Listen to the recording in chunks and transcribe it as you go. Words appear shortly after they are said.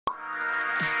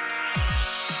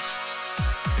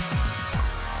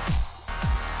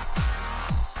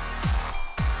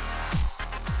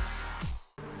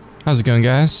How's it going,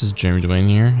 guys? This is Jeremy Dwayne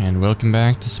here, and welcome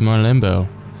back to some more Limbo.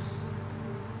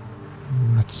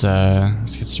 Let's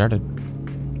get started.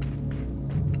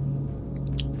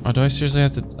 Oh, do I seriously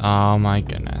have to? Oh my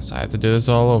goodness, I have to do this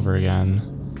all over again.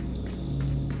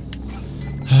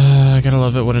 I gotta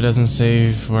love it when it doesn't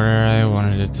save where I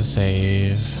wanted it to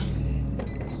save.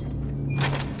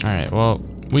 Alright, well,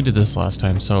 we did this last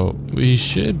time, so we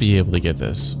should be able to get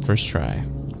this first try.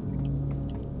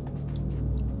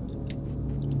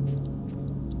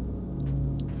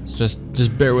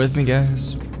 Just bear with me,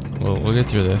 guys. We'll get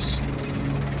through this.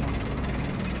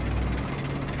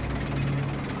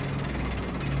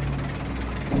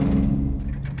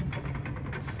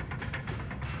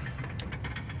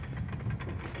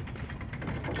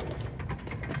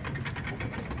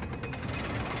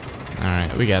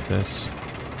 Alright, we got this.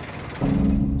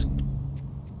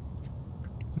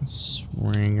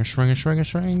 Swing.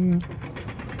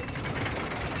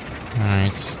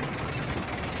 Alright.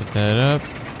 Get that up.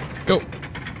 Go!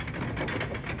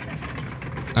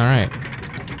 Alright.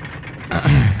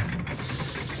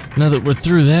 Now that we're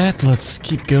through that, let's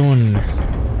keep going.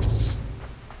 Let's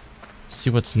see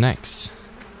what's next.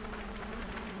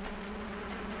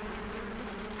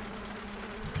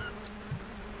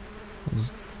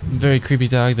 This very creepy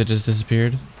dog that just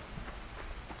disappeared.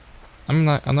 I'm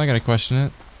not gonna question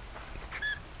it.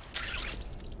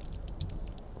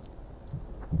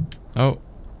 Oh.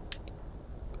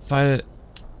 Fight it.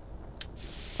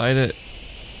 Fight it.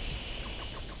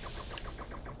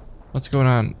 What's going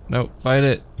on? No, fight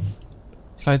it.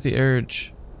 Fight the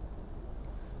urge.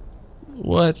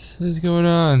 What is going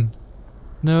on?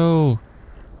 No.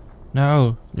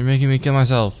 No, you're making me kill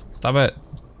myself. Stop it.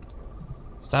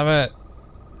 Stop it.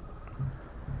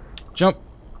 Jump.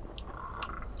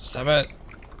 Stop it.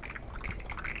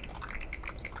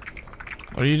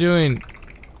 What are you doing?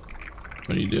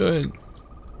 What are you doing?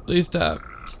 Please stop.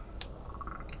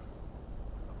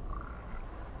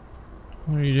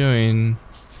 What are you doing?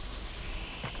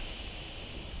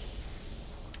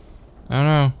 Oh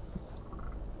no.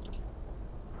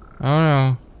 Oh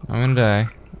no. I'm gonna die.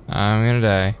 I'm gonna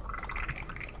die.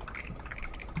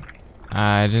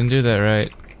 I didn't do that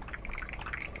right.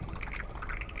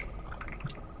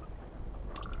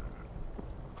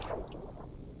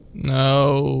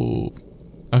 No.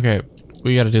 Okay,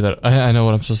 we gotta do that. I know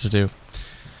what I'm supposed to do.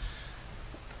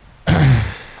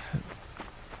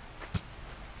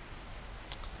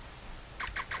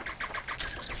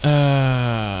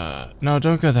 No,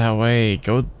 don't go that way.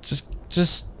 Go, just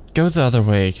go the other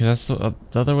way, because that's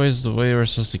the other way is the way we're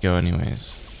supposed to go,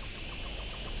 anyways.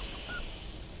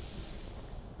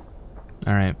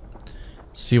 All right.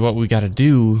 See, what we gotta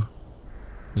do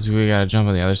is we gotta jump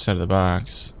on the other side of the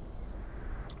box,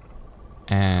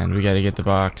 and we gotta get the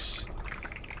box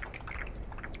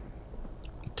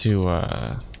to,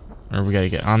 or we gotta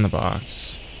get on the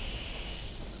box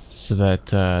so that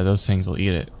those things will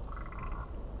eat it.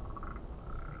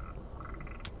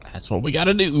 That's what we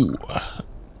gotta do.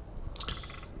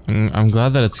 I'm glad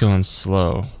that it's going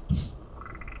slow.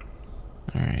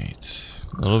 Alright.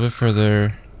 A little bit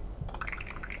further.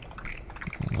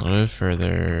 A little bit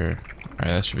further. Alright,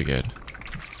 that should be good.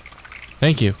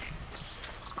 Thank you.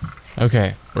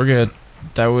 Okay, we're good.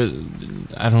 That was...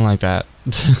 I don't like that.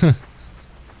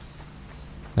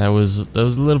 That was a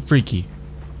little freaky.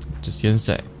 Just gonna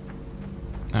say.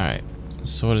 Alright,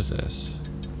 so what is this?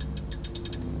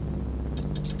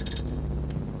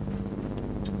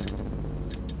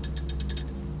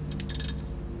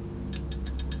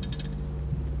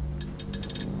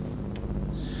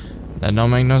 That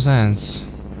don't make no sense.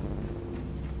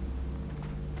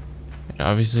 It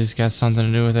obviously has got something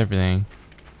to do with everything.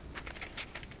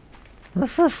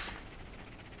 Ruff, ruff.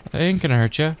 I ain't gonna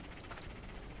hurt you. I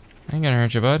ain't gonna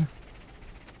hurt you, bud.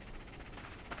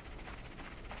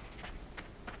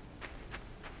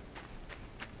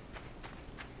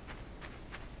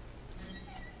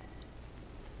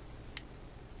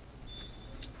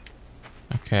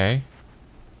 Okay.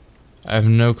 I have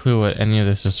no clue what any of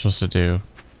this is supposed to do.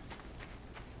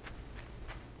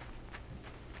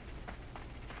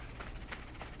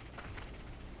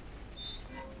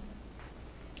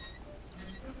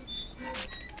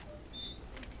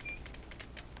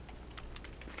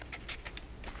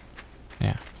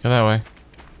 Yeah, go that way.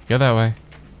 Go that way.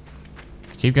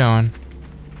 Keep going.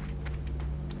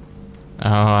 Oh,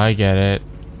 I get it.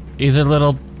 He's a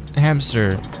little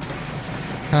hamster.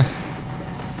 Huh.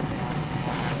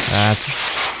 That's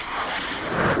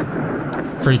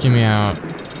freaking me out.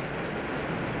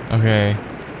 Okay.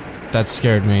 That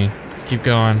scared me. Keep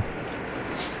going.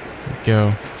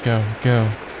 Go, go, go.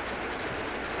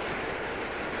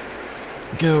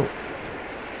 Go.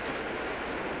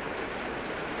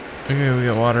 Okay, we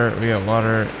got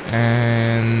water,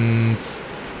 and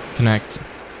connect.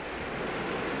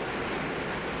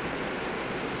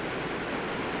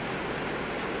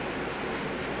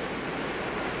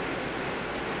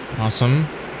 Awesome.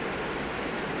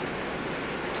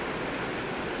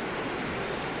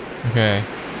 Okay.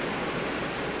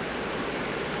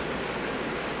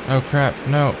 Oh crap,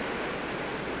 no.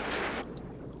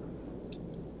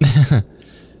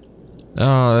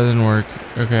 Oh, that didn't work.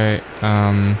 Okay, how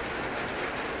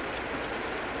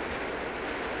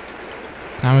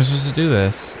am I supposed to do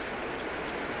this?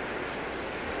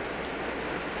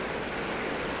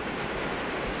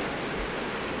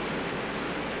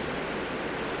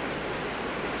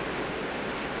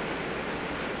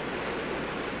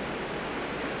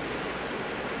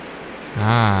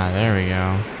 Ah, there we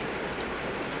go.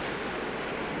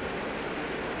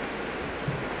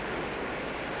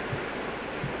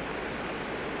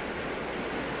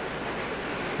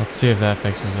 Let's see if that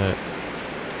fixes it.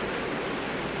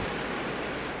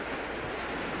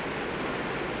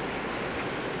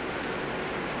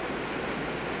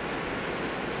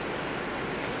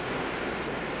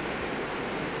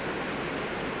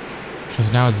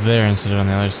 Because now it's there instead of on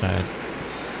the other side.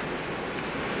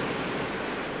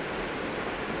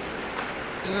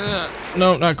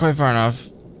 No, not quite far enough.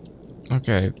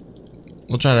 Okay.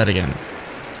 We'll try that again.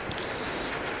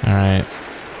 Alright.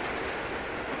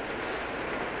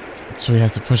 So we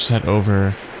have to push that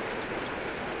over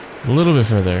a little bit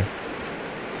further.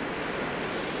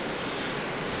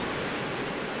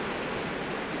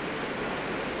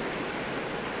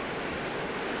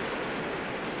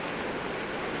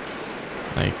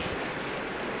 Like,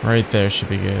 right there should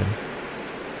be good.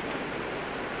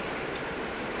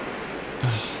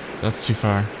 That's too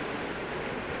far.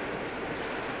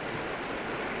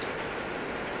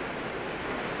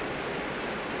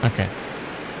 Okay.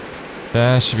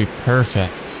 That should be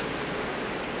perfect.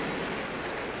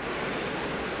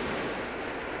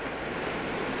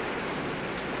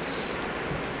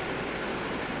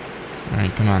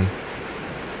 Alright, come on.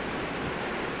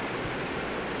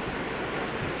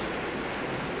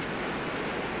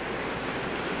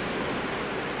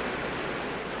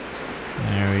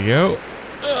 There we go.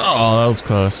 Oh, that was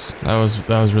close. That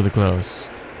was really close.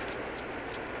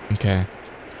 Okay.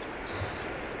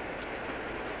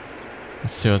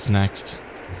 Let's see what's next.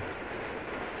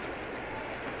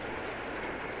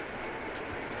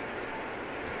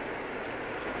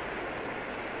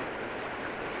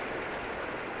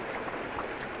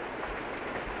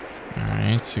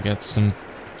 Alright, so we got some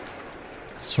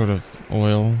sort of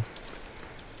oil.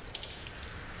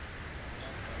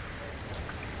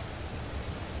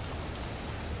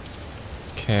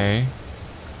 Okay.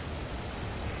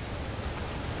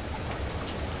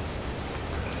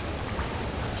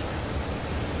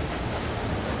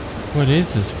 What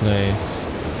is this place?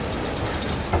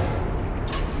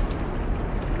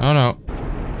 Oh no.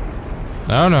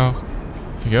 Oh no.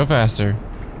 You go faster.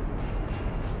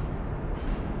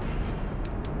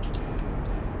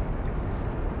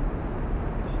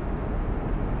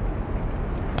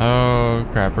 Oh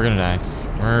crap, we're gonna die.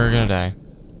 We're gonna die.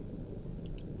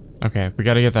 Okay, we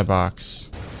gotta get that box.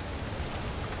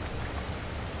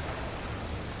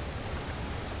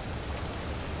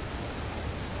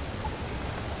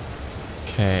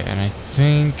 Okay, and I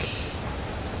think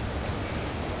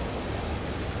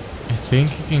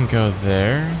it can go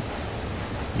there.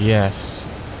 Yes.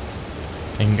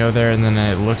 It can go there, and then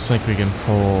it looks like we can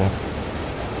pull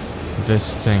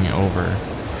this thing over.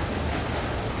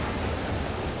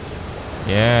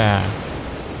 Yeah.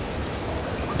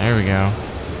 There we go.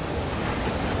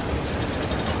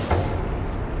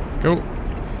 Go.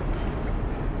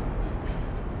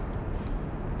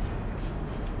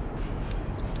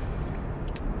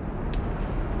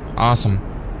 Awesome.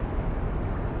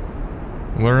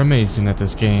 We're amazing at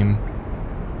this game.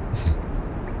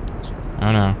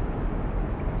 Oh no.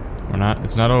 We're not,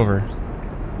 it's not over.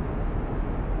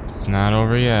 It's not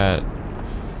over yet.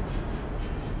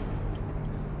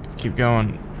 Keep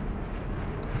going.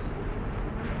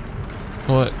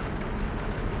 Pull it.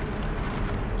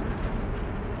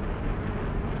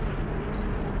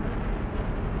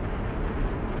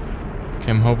 Okay,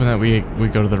 I'm hoping that we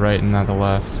go to the right and not the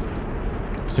left.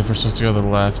 Because if we're supposed to go to the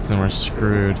left, then we're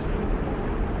screwed.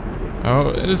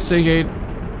 Oh, it is Seagate.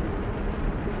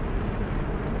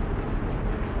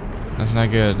 That's not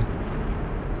good.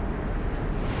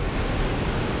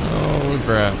 Oh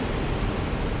crap.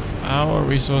 How are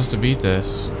we supposed to beat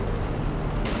this?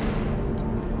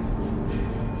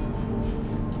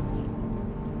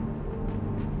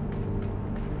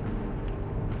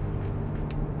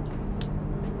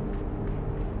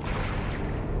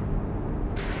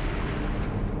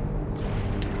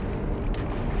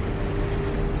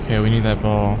 Okay, we need that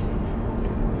ball.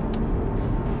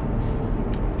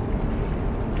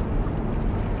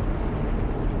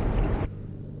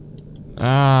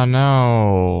 Ah,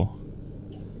 no.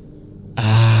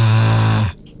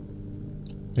 Ah.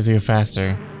 We have to go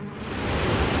faster.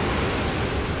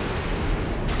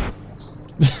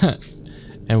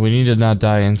 And we need to not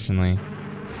die instantly.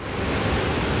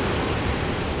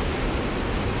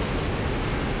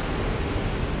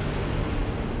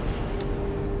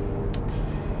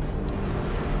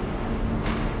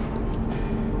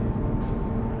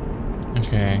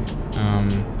 Okay,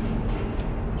 I'm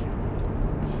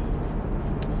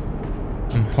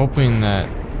hoping that...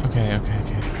 Okay.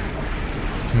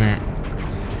 Come here.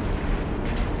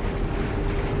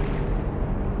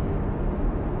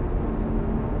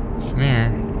 Come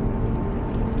here.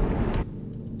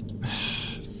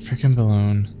 Freaking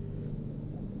balloon.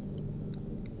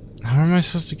 How am I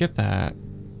supposed to get that?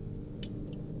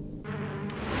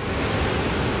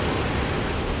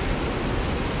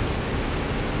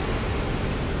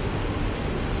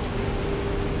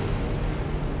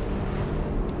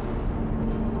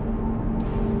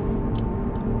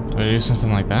 Do I do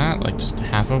something like that? Like just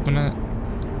half open it?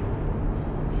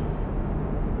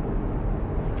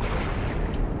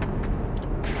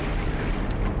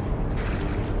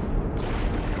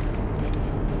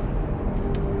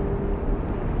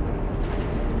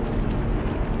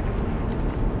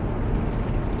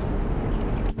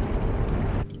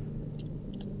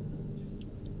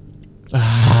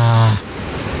 Ah.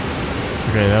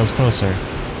 Okay, that was closer.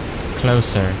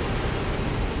 Closer.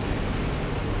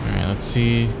 Alright, let's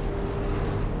see.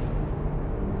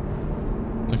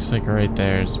 Looks like right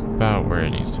there is about where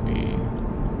it needs to be.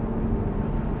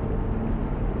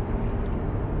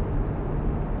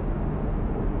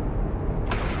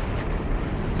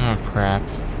 Oh crap.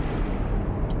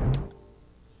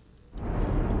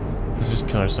 Let's just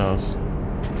kill ourselves.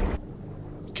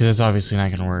 Because it's obviously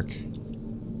not gonna work.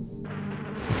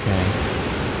 Okay.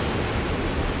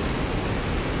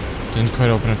 Didn't quite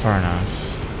open it far enough.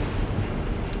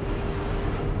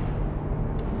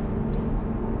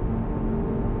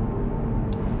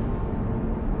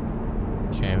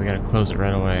 Okay, we gotta close it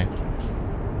right away.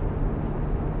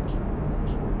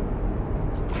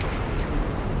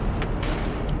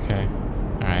 Okay.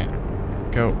 Alright.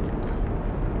 Go.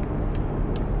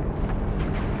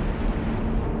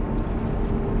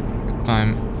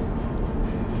 Climb.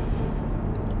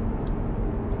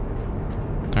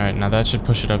 Alright, now that should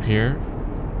push it up here.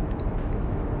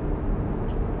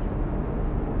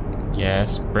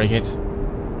 Yes, break it.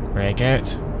 Break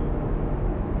it.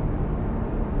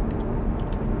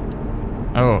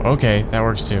 Oh, okay, that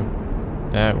works too.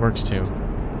 That works too.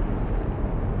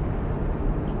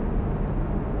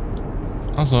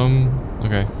 Awesome.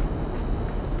 Okay.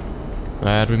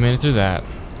 Glad we made it through that.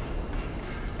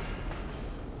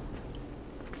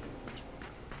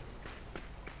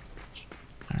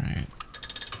 Alright.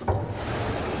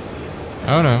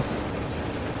 Oh no.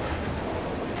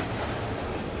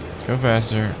 Go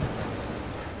faster.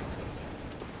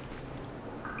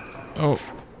 Oh,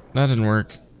 that didn't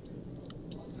work.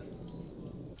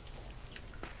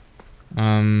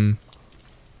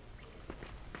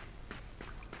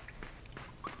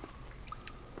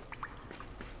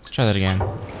 Let's try that again.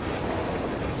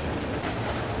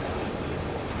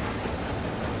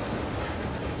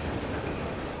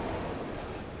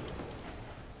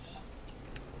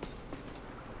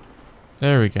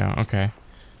 There we go, okay.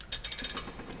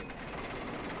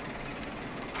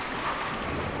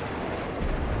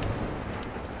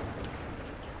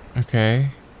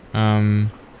 Okay,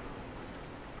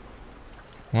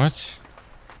 what?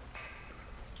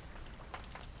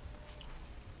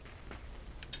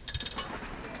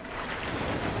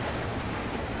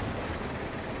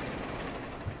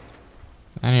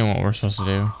 That ain't what we're supposed to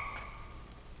do.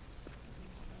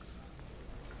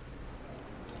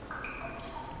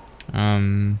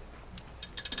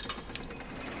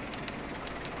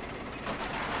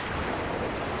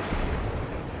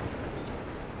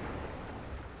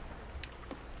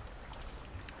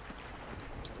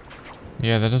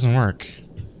 Yeah, that doesn't work.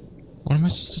 What am I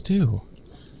supposed to do?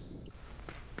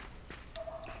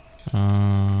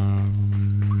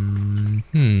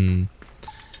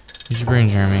 Use your brain,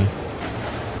 Jeremy.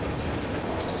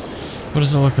 What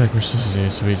does it look like we're supposed to do?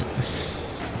 So I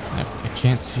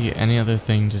can't see any other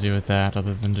thing to do with that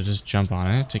other than to just jump on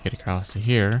it to get across to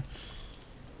here.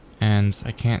 And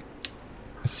I can't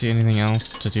see anything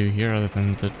else to do here other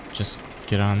than to just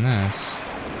get on this.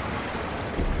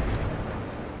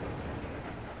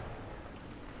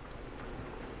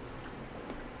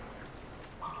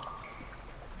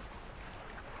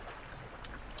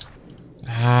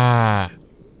 Ah!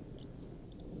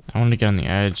 I wanted to get on the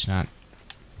edge, not...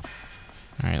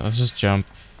 Alright, let's just jump.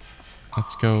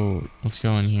 Let's go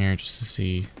in here just to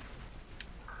see.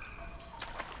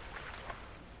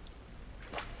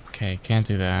 Okay, can't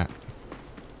do that.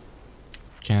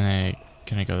 Can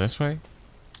I go this way?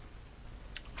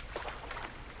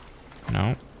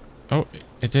 No. Oh,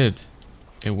 it did.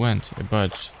 It went. It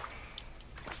budged.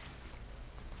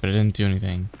 But it didn't do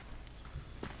anything.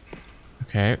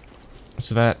 Okay.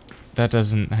 So that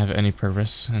doesn't have any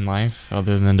purpose in life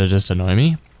other than to just annoy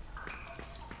me.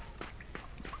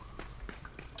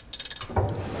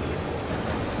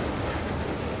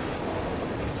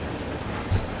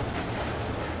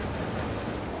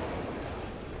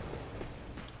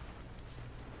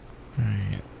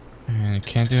 Alright. And I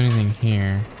can't do anything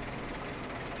here.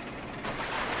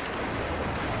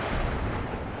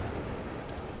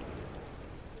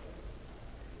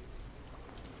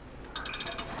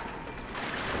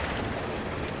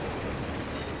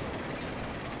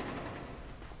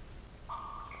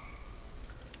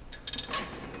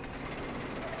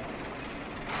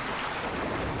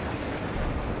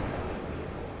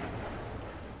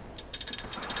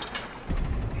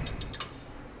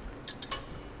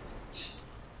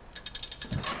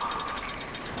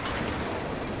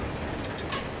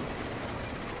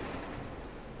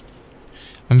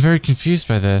 I'm very confused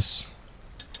by this.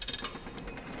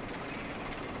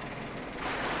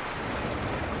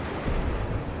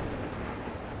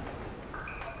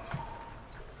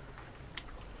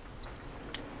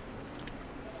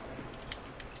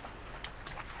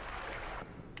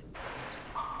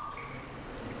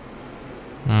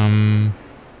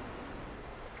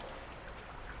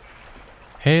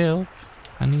 Help!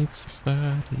 I need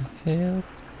somebody help.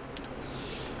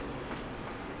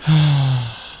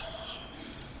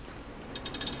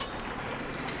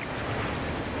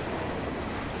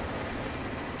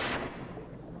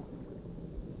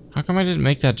 How come I didn't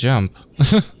make that jump?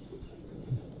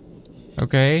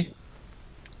 Okay.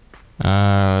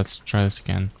 Let's try this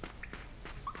again.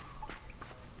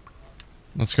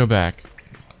 Let's go back.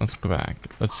 Let's go back.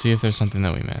 Let's see if there's something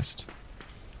that we missed.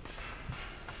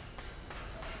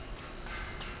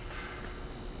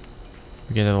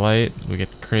 We get the light, we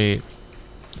get the crate.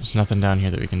 There's nothing down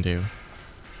here that we can do.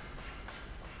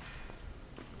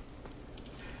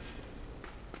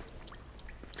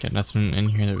 Got nothing in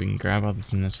here that we can grab other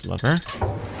than this lever.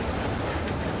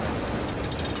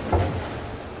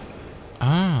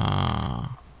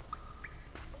 Ah.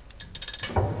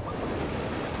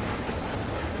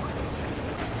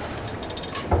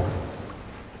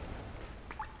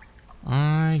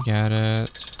 I get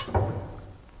it.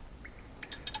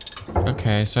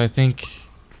 Okay, so I think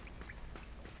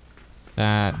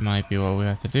that might be what we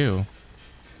have to do.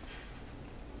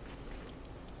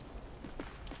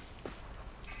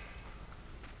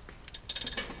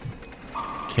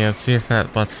 Okay, let's see if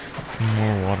that lets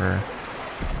more water.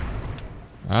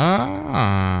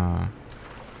 Ah!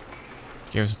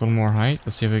 Give us a little more height.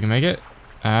 Let's see if we can make it.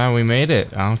 Ah, we made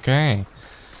it. Okay.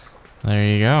 There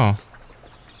you go.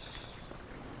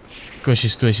 Squishy,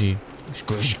 squishy.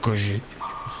 Squishy, squishy.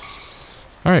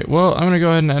 Alright, well, I'm gonna go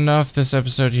ahead and end off this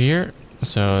episode here.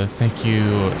 So, thank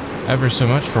you ever so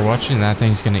much for watching. That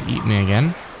thing's gonna eat me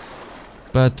again.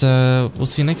 But, we'll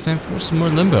see you next time for some more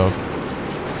Limbo.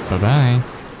 Bye-bye.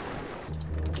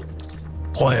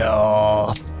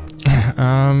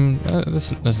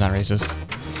 That's not racist.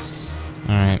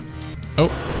 Alright.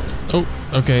 Oh,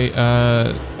 okay,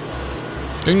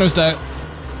 doing no style.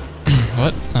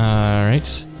 What?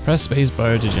 Alright. Press space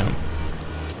bar to jump.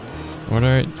 What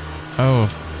are it? Oh.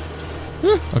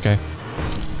 Okay.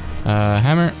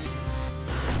 Hammer.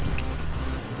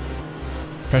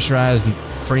 Pressurized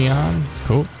freon.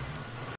 Cool.